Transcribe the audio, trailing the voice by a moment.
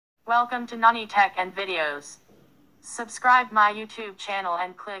Welcome to Nani Tech and Videos. Subscribe my YouTube channel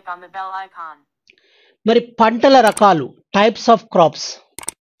and click on the bell icon. మరి పంటల రకాలు types of crops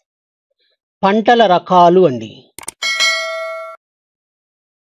పంటల రకాలు అండి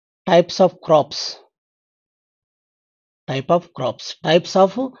types of crops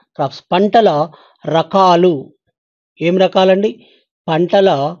పంటల రకాలు ఏం రకాలండి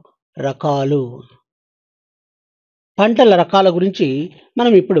పంటల రకాల గురించి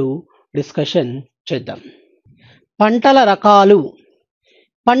మనం ఇప్పుడు డిస్కషన్ చేద్దాం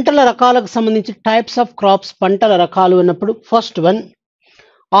పంటల రకాలకు సంబంధించి టైప్స్ ఆఫ్ క్రాప్స్ పంటల రకాలు అన్నప్పుడు ఫస్ట్ వన్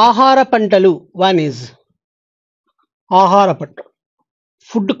ఆహార పంటలు వన్ ఈజ్ ఆహార పంటలు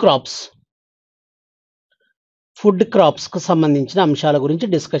ఫుడ్ క్రాప్స్ కు సంబంధించిన అంశాల గురించి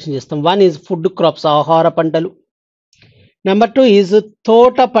డిస్కషన్ చేస్తాం వన్ ఈజ్ ఫుడ్ క్రాప్స్ ఆహార పంటలు నెంబర్ టూ ఈజ్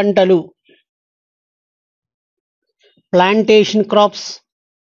తోట పంటలు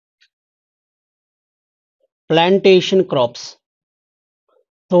ప్లాంటేషన్ క్రాప్స్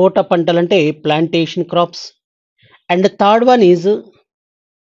తోట పంటలు అంటే plantation crops and third one is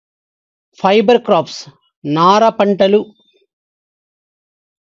fibre crops నార పంటలు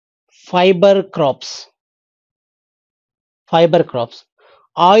fibre crops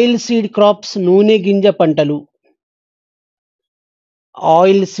oil seed crops నూనె గింజ పంటలు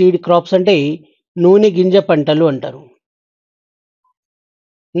ఆయిల్ సీడ్ క్రాప్స్ అంటే నూనె గింజ పంటలు అంటారు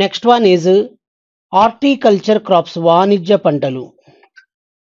next one is horticulture crops వాణిజ్య పంటలు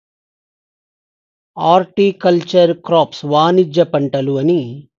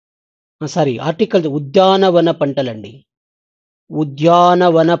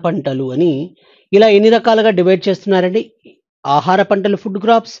ఉద్యానవన పంటలు అని ఇలా ఎన్ని రకాలుగా డివైడ్ చేస్తున్నారండి ఆహార పంటలు ఫుడ్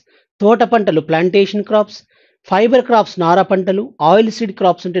క్రాప్స్ తోట పంటలు ప్లాంటేషన్ క్రాప్స్ ఫైబర్ క్రాప్స్ నార పంటలు ఆయిల్ సీడ్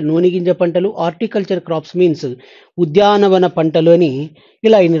క్రాప్స్ అంటే నూనె గింజ పంటలు హార్టికల్చర్ క్రాప్స్ మీన్స్ ఉద్యానవన పంటలు అని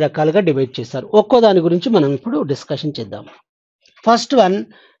ఇలా ఎన్ని రకాలుగా డివైడ్ చేస్తారు ఒక్కో దాని గురించి మనం ఇప్పుడు డిస్కషన్ చేద్దాం ఫస్ట్ వన్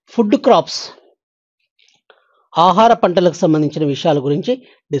ఫుడ్ క్రాప్స్ ఆహార పంటలకు సంబంధించిన విషయాల గురించి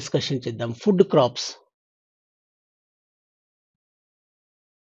డిస్కషన్ చేద్దాం ఫుడ్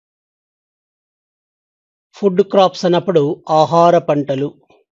క్రాప్స్ అన్నప్పుడు ఆహార పంటలు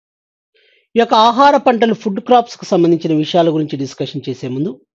ఈ యొక్క ఆహార పంటలు ఫుడ్ క్రాప్స్ కు సంబంధించిన విషయాల గురించి డిస్కషన్ చేసే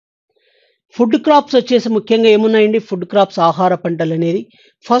ముందు ఫుడ్ క్రాప్స్ వచ్చేసి ముఖ్యంగా ఏమున్నాయండి ఫుడ్ క్రాప్స్ ఆహార పంటలు అనేది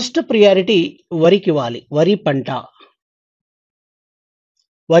ఫస్ట్ ప్రియారిటీ వరికి ఇవ్వాలి వరి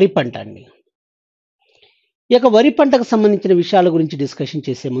పంట అండి ఈ యొక్క వరి పంటకు సంబంధించిన విషయాల గురించి డిస్కషన్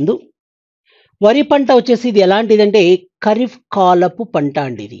చేసే ముందు వరి పంట వచ్చేసి ఇది ఎలాంటిదంటే ఖరీఫ్ కాలపు పంట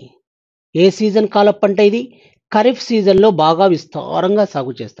అండి ఇది ఏ సీజన్ కాలపు పంట ఇది ఖరీఫ్ సీజన్లో బాగా విస్తారంగా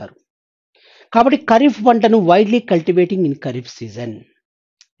సాగు చేస్తారు కాబట్టి ఖరీఫ్ పంటను widely cultivating in kharif season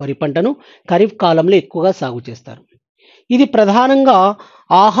వరి పంటను ఖరీఫ్ కాలంలో ఎక్కువగా సాగు చేస్తారు ఇది ప్రధానంగా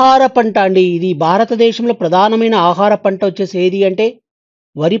ఆహార పంట అండి ఇది భారతదేశంలో ప్రధానమైన ఆహార పంట వచ్చేసి ఏది అంటే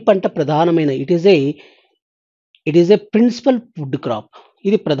వరి పంట ప్రధానమైన it is a principal food crop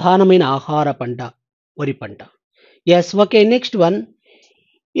ఇది ప్రధానమైన ఆహార పంట వరి పంట ఎస్ ఓకే నెక్స్ట్ వన్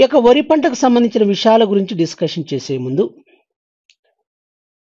ఈ యొక్క వరి పంటకు సంబంధించిన విషయాల గురించి డిస్కషన్ చేసే ముందు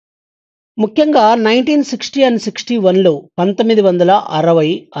ముఖ్యంగా 1960 అండ్ 61లో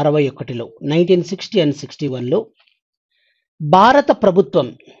 1960 అండ్ 61లో భారత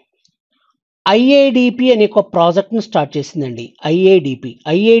ప్రభుత్వం ఐఏడిపి అనే ఒక ప్రాజెక్ట్ను స్టార్ట్ చేసిందండి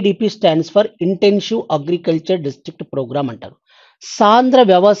IADP stands for intensive agriculture district programme అంటారు సాంద్ర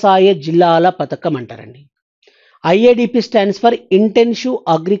వ్యవసాయ జిల్లాల పథకం అంటారండి IADP stands for intensive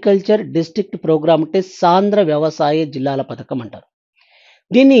agriculture district programme అంటే సాంద్ర వ్యవసాయ జిల్లాల పథకం అంటారు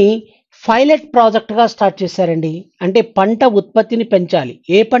దీన్ని పైలట్ ప్రాజెక్ట్గా స్టార్ట్ చేశారండి అంటే పంట ఉత్పత్తిని పెంచాలి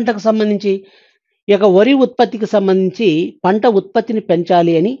ఏ పంటకు సంబంధించి ఈ యొక్క వరి ఉత్పత్తికి సంబంధించి పంట ఉత్పత్తిని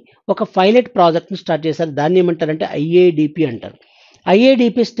పెంచాలి అని ఒక పైలట్ ప్రాజెక్ట్ని స్టార్ట్ చేశారు దాన్ని ఏమంటారంటే ఐఏడిపి అంటారు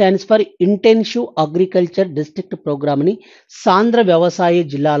IADP stands for intensive agriculture district programme అని సాంద్ర వ్యవసాయ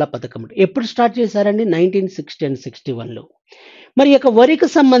జిల్లాల పథకం ఎప్పుడు స్టార్ట్ చేశారండి 1960 అండ్ 61లో మరి ఈ యొక్క వరికి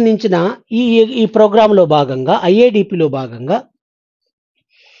సంబంధించిన ఈ ప్రోగ్రాంలో భాగంగా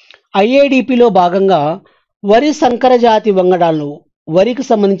ఐఏడిపిలో భాగంగా వరి సంకర జాతి వంగడాలను వరికి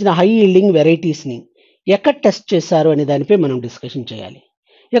సంబంధించిన హై ఈల్డింగ్ వెరైటీస్ని ఎక్కడ టెస్ట్ చేశారు అనే దానిపై మనం డిస్కషన్ చేయాలి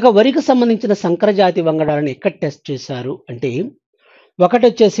ఇక వరికి సంబంధించిన సంకర జాతి వంగడాలను ఎక్కడ టెస్ట్ చేశారు అంటే ఒకటి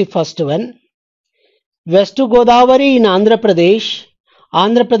వచ్చేసి first one west Godavari in Andhra Pradesh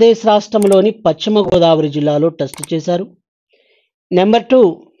రాష్ట్రంలోని పశ్చిమ గోదావరి జిల్లాలో టెస్ట్ చేశారు number two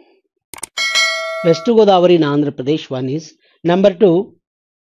west Godavari in Andhra Pradesh one is number two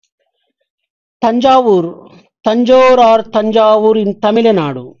Thanjavur in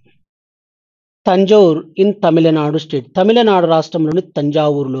Tamil Nadu తంజౌర్ in Tamil Nadu state, Tamil Nadu రాష్ట్రంలోని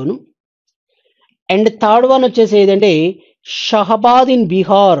తంజావూరులోను. అండ్ థర్డ్ వన్ వచ్చేసి ఏదంటే Shahabad in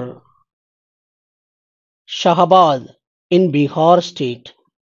Bihar, Shahabad in Bihar state.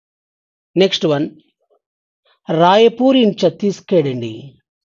 Next one Raipur in Chhattisgarh అండి,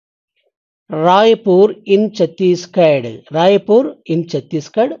 Raipur in Chhattisgarh, Raipur in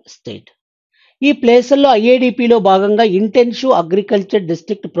Chhattisgarh state. ఈ ప్లేసుల్లో ఐఏడిపిలో భాగంగా ఇంటెన్సివ్ అగ్రికల్చర్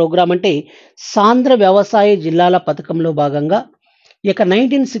డిస్ట్రిక్ట్ ప్రోగ్రామ్ అంటే సాంద్ర వ్యవసాయ జిల్లాల పథకంలో భాగంగా ఇక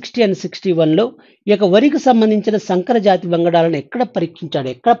 1960 అండ్ 61లో ఇక వరికి సంబంధించిన సంకర జాతి వంగడాలను ఎక్కడ పరీక్షించాడు,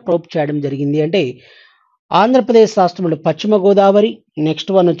 ఎక్కడ ప్రోబ్ చేయడం జరిగింది అంటే ఆంధ్రప్రదేశ్ రాష్ట్రంలో పశ్చిమ గోదావరి.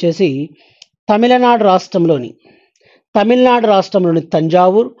 నెక్స్ట్ వన్ వచ్చేసి తమిళనాడు రాష్ట్రంలోని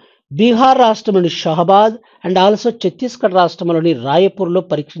తంజావూర్, బీహార్ రాష్ట్రంలోని షహబాద్ అండ్ ఆల్సో ఛత్తీస్గఢ్ రాష్ట్రంలోని రాయపూర్లో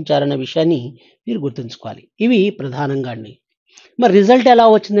పరీక్షించారన్న విషయాన్ని మీరు గుర్తుంచుకోవాలి. ఇవి ప్రధానంగా అండి. మరి రిజల్ట్ ఎలా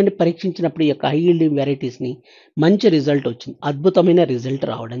వచ్చిందండి? పరీక్షించినప్పుడు ఈ యొక్క హై ఈల్డింగ్ వెరైటీస్ని మంచి రిజల్ట్ వచ్చింది, అద్భుతమైన రిజల్ట్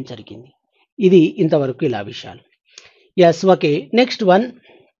రావడం జరిగింది. ఇది ఇంతవరకు ఇలా విషయాలు. Yes, okay. నెక్స్ట్ వన్,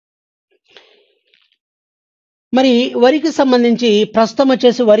 మరి వరికి సంబంధించి ప్రస్తుతం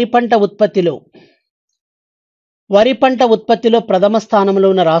వచ్చేసి వరి పంట ఉత్పత్తిలో ప్రథమ స్థానంలో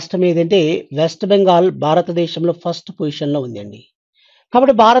ఉన్న రాష్ట్రం ఏదంటే వెస్ట్ బెంగాల్ భారతదేశంలో ఫస్ట్ పొజిషన్లో ఉందండి.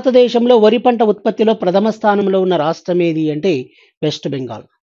 కాబట్టి భారతదేశంలో వరి పంట ఉత్పత్తిలో ప్రథమ స్థానంలో ఉన్న రాష్ట్రం ఏది అంటే west Bengal.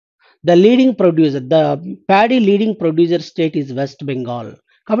 The paddy leading producer state is west Bengal.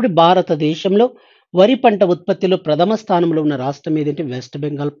 కాబట్టి భారతదేశంలో వరి పంట ఉత్పత్తిలో ప్రథమ స్థానంలో ఉన్న రాష్ట్రం ఏదంటే వెస్ట్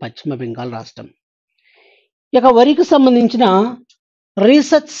బెంగాల్, పశ్చిమ బెంగాల్ రాష్ట్రం. ఇక వరికి సంబంధించిన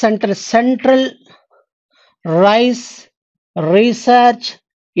research centre central rice research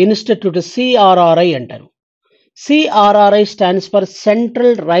institute, CRRI అంటారు. CRRI stands for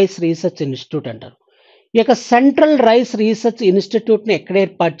central rice research institute అంటారు. ఇక సెంట్రల్ రైస్ రీసెర్చ్ ఇన్స్టిట్యూట్ని ఎక్కడ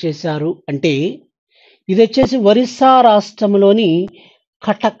ఏర్పాటు చేశారు అంటే ఇది వచ్చేసి ఒరిస్సా రాష్ట్రంలోని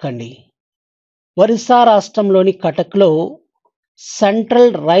కటక్ అండి. ఒరిస్సా రాష్ట్రంలోని కటక్లో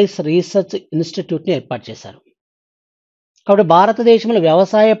సెంట్రల్ రైస్ రీసెర్చ్ ఇన్స్టిట్యూట్ని ఏర్పాటు చేశారు. కాబట్టి భారతదేశంలో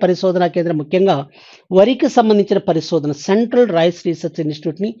వ్యవసాయ పరిశోధనా కేంద్రం, ముఖ్యంగా వరికి సంబంధించిన పరిశోధన సెంట్రల్ రైస్ రీసెర్చ్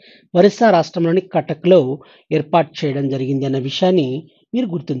ఇన్స్టిట్యూట్ని ఒరిస్సా రాష్ట్రంలోని కటక్లో ఏర్పాటు చేయడం జరిగింది అన్న విషయాన్ని మీరు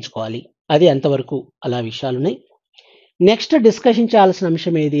గుర్తుంచుకోవాలి. అది అంతవరకు అలా విషయాలు ఉన్నాయి. నెక్స్ట్ డిస్కషన్ చేయాల్సిన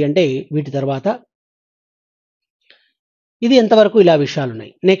అంశం ఏది అంటే వీటి తర్వాత ఇది ఎంతవరకు ఇలా విషయాలు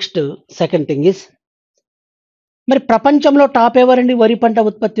ఉన్నాయి. నెక్స్ట్ సెకండ్ థింగ్ ఇస్, మరి ప్రపంచంలో టాప్ ఎవరండి వరి పంట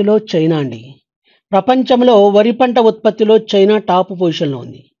ఉత్పత్తిలో? చైనా అండి. ప్రపంచంలో వరి పంట ఉత్పత్తిలో చైనా టాప్ పొజిషన్లో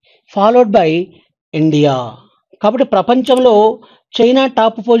ఉంది, ఫాలోడ్ బై ఇండియా. కాబట్టి ప్రపంచంలో చైనా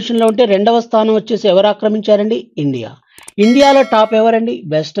టాప్ పొజిషన్లో ఉంటే రెండవ స్థానం వచ్చేసి ఎవరు ఆక్రమించారండి? ఇండియా. ఇండియాలో టాప్ ఎవరండి?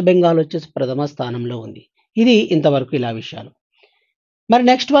 వెస్ట్ బెంగాల్ వచ్చేసి ప్రథమ స్థానంలో ఉంది. ఇది ఇంతవరకు ఇలా విషయాలు. మరి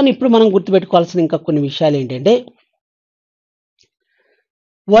నెక్స్ట్ వన్, ఇప్పుడు మనం గుర్తుపెట్టుకోవాల్సిన ఇంకా కొన్ని విషయాలు ఏంటంటే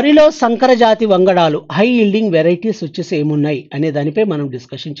వరిలో సంకర జాతి వంగడాలు హై ఈల్డింగ్ వెరైటీస్ వచ్చేసి ఏమున్నాయి అనే దానిపై మనం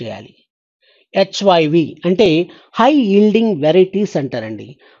డిస్కషన్ చేయాలి. హెచ్వైవి అంటే హై ఈల్డింగ్ వెరైటీస్ అంటారండి.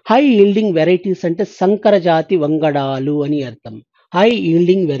 హై ఈల్డింగ్ వెరైటీస్ అంటే సంకర జాతి వంగడాలు అని అర్థం. హై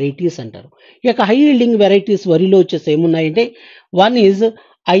ఈల్డింగ్ వెరైటీస్ అంటారు. ఇక హై ఈల్డింగ్ వెరైటీస్ వరిలో వచ్చేసి ఏమున్నాయంటే వన్ ఈజ్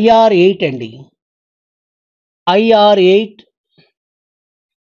IR8 అండి, IR8,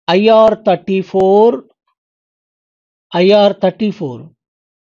 IR34, IR64,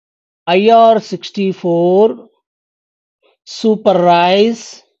 super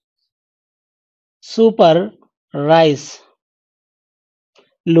rice,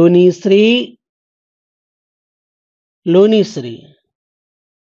 లోనిశ్రీ.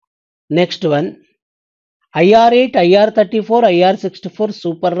 Next one IR8, IR34, IR64,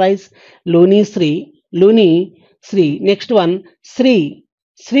 super rice, లోనిశ్రీ. Next one Shri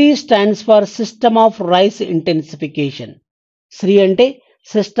stands for system of rice intensification. Shri అంటే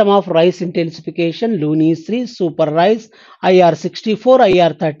system of rice intensification, లోనిశ్రీ, super rice, IR64,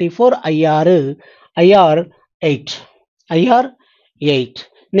 IR34, IR8.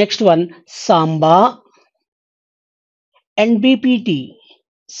 Next one Samba and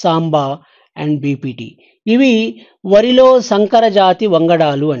BPT. ఇవి వరిలో సంకర జాతి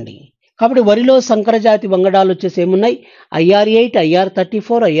వంగడాలు అండి. కాబట్టి వరిలో సంకర జాతి వంగడాలు వచ్చేసి ఏమున్నాయి? IR8,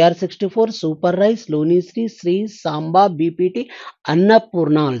 IR34, IR64, super rice, లోనిశ్రీ, Samba, BPT,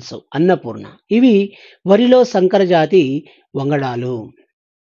 Annapurna. ఇవి వరిలో సంకర జాతి వంగడాలు.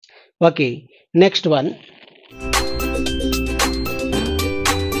 ఓకే, నెక్స్ట్ వన్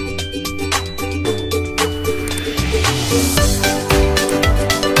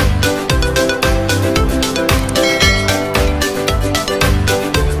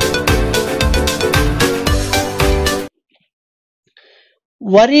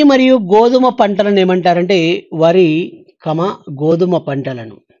వరి మరియు గోధుమ పంటలను ఏమంటారంటే వరి గోధుమ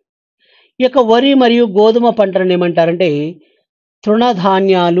పంటలను. ఈ యొక్క వరి మరియు గోధుమ పంటలను ఏమంటారంటే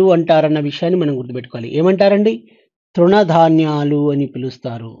తృణధాన్యాలు అంటారన్న విషయాన్ని మనం గుర్తుపెట్టుకోవాలి. ఏమంటారండి? తృణధాన్యాలు అని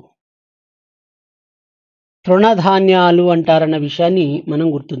పిలుస్తారు. తృణధాన్యాలు అంటారన్న విషయాన్ని మనం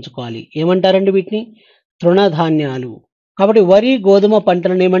గుర్తుంచుకోవాలి. ఏమంటారండి వీటిని? తృణధాన్యాలు. కాబట్టి వరి గోధుమ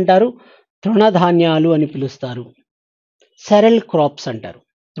పంటలను ఏమంటారు? తృణధాన్యాలు అని పిలుస్తారు. సెరల్ క్రాప్స్ అంటారు,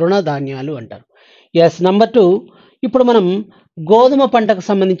 తృణధాన్యాలు అంటారు. ఎస్. నంబర్ 2, ఇప్పుడు మనం గోధుమ పంటకు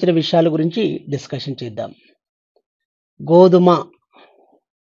సంబంధించిన విషయాల గురించి డిస్కషన్ చేద్దాం. గోధుమ.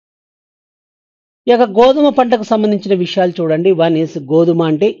 ఈ యొక్క గోధుమ పంటకు సంబంధించిన విషయాలు చూడండి. 1 is గోధుమ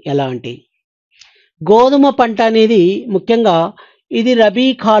అంటే ఎలా అంటే, గోధుమ పంట అనేది ముఖ్యంగా ఇది రబీ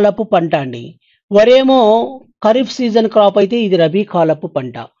కాలపు పంట అండి. వరేమో ఖరీఫ్ సీజన్ క్రాప్ అయితే ఇది రబీ కాలపు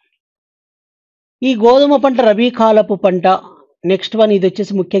పంట. ఈ గోధుమ పంట రబీ కాలపు పంట. నెక్స్ట్ 1 ఇది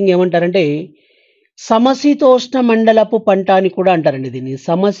వచ్చేసి ముఖ్యంగా ఏమంటారంటే సమశీతోష్ణ మండలపు పంట అని కూడా అంటారండి దీన్ని.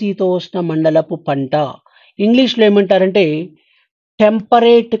 సమశీతోష్ణ మండలపు పంట. ఇంగ్లీష్లో ఏమంటారంటే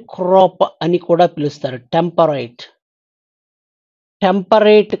టెంపరేట్ క్రాప్ అని కూడా పిలుస్తారు.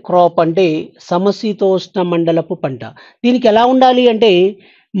 టెంపరేట్ క్రాప్ అంటే సమశీతోష్ణ మండలపు పంట. దీనికి ఎలా ఉండాలి అంటే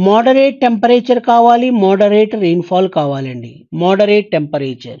మోడరేట్ టెంపరేచర్ కావాలి, మోడరేట్ రెయిన్ఫాల్ కావాలండి. మోడరేట్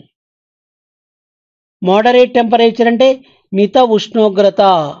టెంపరేచర్ అంటే మిత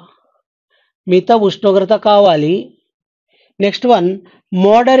ఉష్ణోగ్రత కావాలి. నెక్స్ట్ 1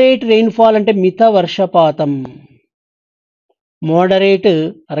 మోడరేట్ రెయిన్ఫాల్ అంటే మిత వర్షపాతం. మోడరేట్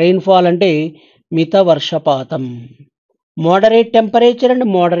రెయిన్ఫాల్ అంటే మిత వర్షపాతం. Moderate temperature and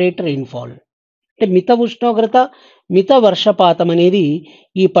moderate rainfall అంటే మిత ఉష్ణోగ్రత, మిత వర్షపాతం అనేది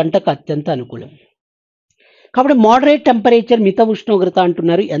ఈ పంటకు అత్యంత అనుకూలం. కాబట్టి మోడరేట్ టెంపరేచర్, మిత ఉష్ణోగ్రత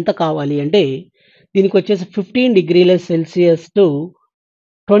అంటున్నారు. ఎంత కావాలి అంటే దీనికి వచ్చేసి 15 డిగ్రీల సెల్సియస్ టు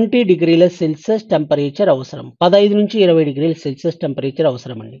 20 డిగ్రీల సెల్సియస్ టెంపరేచర్ అవసరం. 15 నుంచి 20 డిగ్రీల సెల్సియస్ టెంపరేచర్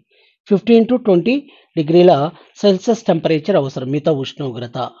అవసరం అండి. 15 to 20 డిగ్రీల సెల్సియస్ టెంపరేచర్ అవసరం మిత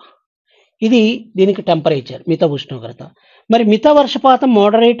ఉష్ణోగ్రత. ఇది దీనికి టెంపరేచర్, మిత ఉష్ణోగ్రత. మరి మిత వర్షపాతం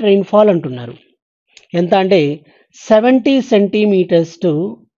మోడరేట్ రెయిన్ఫాల్ అంటున్నారు. ఎంత అంటే 70 సెంటీమీటర్స్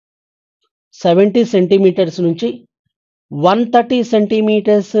నుంచి 130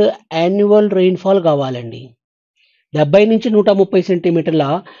 సెంటీమీటర్స్ యాన్యువల్ రెయిన్ఫాల్ కావాలండి. 70 నుంచి 130 సెంటీమీటర్ల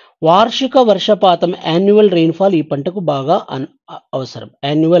వార్షిక వర్షపాతం యాన్యువల్ రెయిన్ఫాల్ ఈ పంటకు బాగా అవసరం.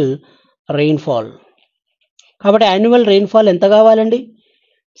 Annual rainfall. కాబట్టి యాన్యువల్ రెయిన్ఫాల్ ఎంత కావాలండి?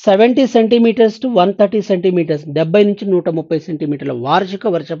 70 సెంటీమీటర్స్ టు 130 సెంటీమీటర్స్. 70 నుంచి 130 సెంటీమీటర్ల వార్షిక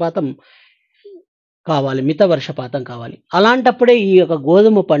వర్షపాతం కావాలి, మిత వర్షపాతం కావాలి. అలాంటప్పుడే ఈ యొక్క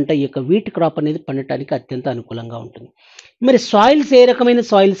గోధుమ పంట, ఈ యొక్క వీట్ క్రాప్ అనేది పండటానికి అత్యంత అనుకూలంగా ఉంటుంది. మరి సాయిల్స్ ఏ రకమైన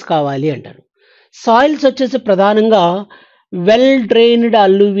సాయిల్స్ కావాలి అంటారు. సాయిల్స్ వచ్చేసి ప్రధానంగా వెల్ డ్రైన్డ్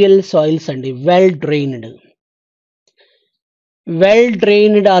అల్యూవియల్ సాయిల్స్ అండి. వెల్ డ్రైన్డ్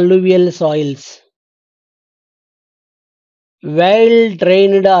అల్యూవియల్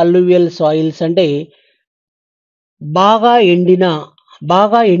సాయిల్స్ అంటే బాగా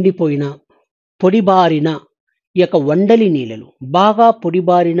ఎండిపోయిన పొడిబారిన ఈ యొక్క వండలి నీళ్ళలు, బాగా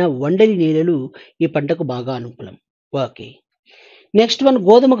పొడిబారిన వండలి నీళ్ళలు ఈ పంటకు బాగా అనుకూలం. ఓకే. నెక్స్ట్ 1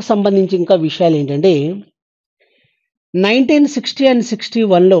 గోధుమకు సంబంధించి ఇంకా విషయాలు ఏంటంటే 1960 and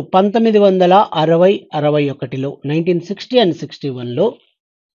 61లో 1960 and 61లో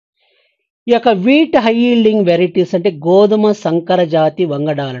ఈ యొక్క వీట్ హై ఈల్డింగ్ వెరైటీస్ అంటే గోధుమ సంకర జాతి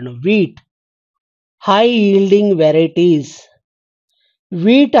వంగడాలను వీట్ హై ఈల్డింగ్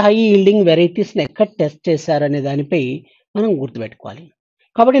వెరైటీస్ని ఎక్కడ టెస్ట్ చేశారనే దానిపై మనం గుర్తుపెట్టుకోవాలి.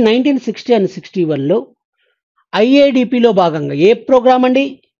 కాబట్టి 1960 and 61లో ఐఏడిపిలో భాగంగా ఏ ప్రోగ్రామ్ అండి?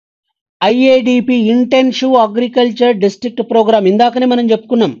 IADP, intensive agriculture district programme. ఇందాకనే మనం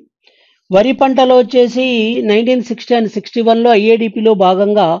చెప్పుకున్నాం. వరి పంటలో వచ్చేసి 1960 and 61లో ఐఏడిపిలో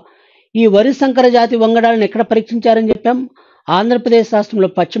భాగంగా ఈ వరి సంకర జాతి వంగడాలను ఎక్కడ పరీక్షించారని చెప్పాం? ఆంధ్రప్రదేశ్ రాష్ట్రంలో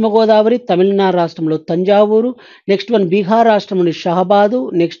పశ్చిమ గోదావరి, తమిళనాడు రాష్ట్రంలో తంజావూరు, నెక్స్ట్ 1 బీహార్ రాష్ట్రంలోని షహబాదు,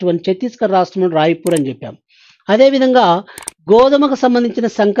 నెక్స్ట్ 1 ఛత్తీస్గఢ్ రాష్ట్రంలో రాయ్పూర్ అని చెప్పాం. అదేవిధంగా గోధుమకు సంబంధించిన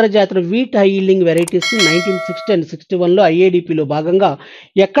సంకర జాతుల వీట్ హై ఈల్డింగ్ వెరైటీస్ని 1960 and 61లో ఐఏడిపిలో భాగంగా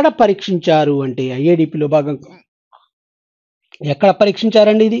ఎక్కడ పరీక్షించారు అంటే ఐఏడిపిలో భాగంగా ఎక్కడ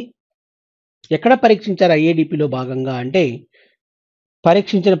పరీక్షించారండి? ఇది ఎక్కడ పరీక్షించారు ఐఏడిపిలో భాగంగా అంటే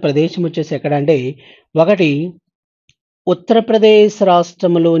పరీక్షించిన ప్రదేశం వచ్చేసి ఎక్కడ అంటే 1 ఉత్తరప్రదేశ్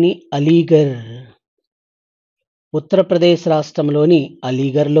రాష్ట్రంలోని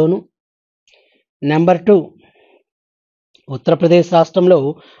అలీగర్లోను. నెంబర్ 2 ఉత్తరప్రదేశ్ రాష్ట్రంలో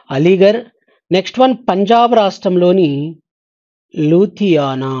అలీగర్. నెక్స్ట్ 1 పంజాబ్ రాష్ట్రంలోని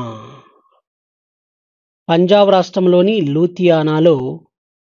లూథియానాలో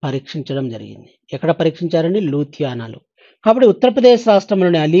పరీక్షించడం జరిగింది. ఎక్కడ పరీక్షించారండి? లూథియానాలో. కాబట్టి ఉత్తరప్రదేశ్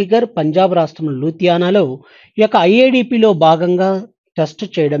రాష్ట్రంలోని అలీగర్, పంజాబ్ రాష్ట్రంలో లూథియానాలో ఈ యొక్క ఐఏడిపిలో భాగంగా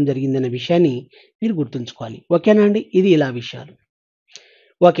టెస్ట్ చేయడం జరిగిందనే విషయాన్ని మీరు గుర్తుంచుకోవాలి. ఓకేనా అండి? ఇది ఇలా విషయాలు.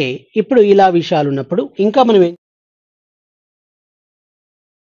 ఓకే. ఇప్పుడు ఇలా విషయాలు ఉన్నప్పుడు ఇంకా మనం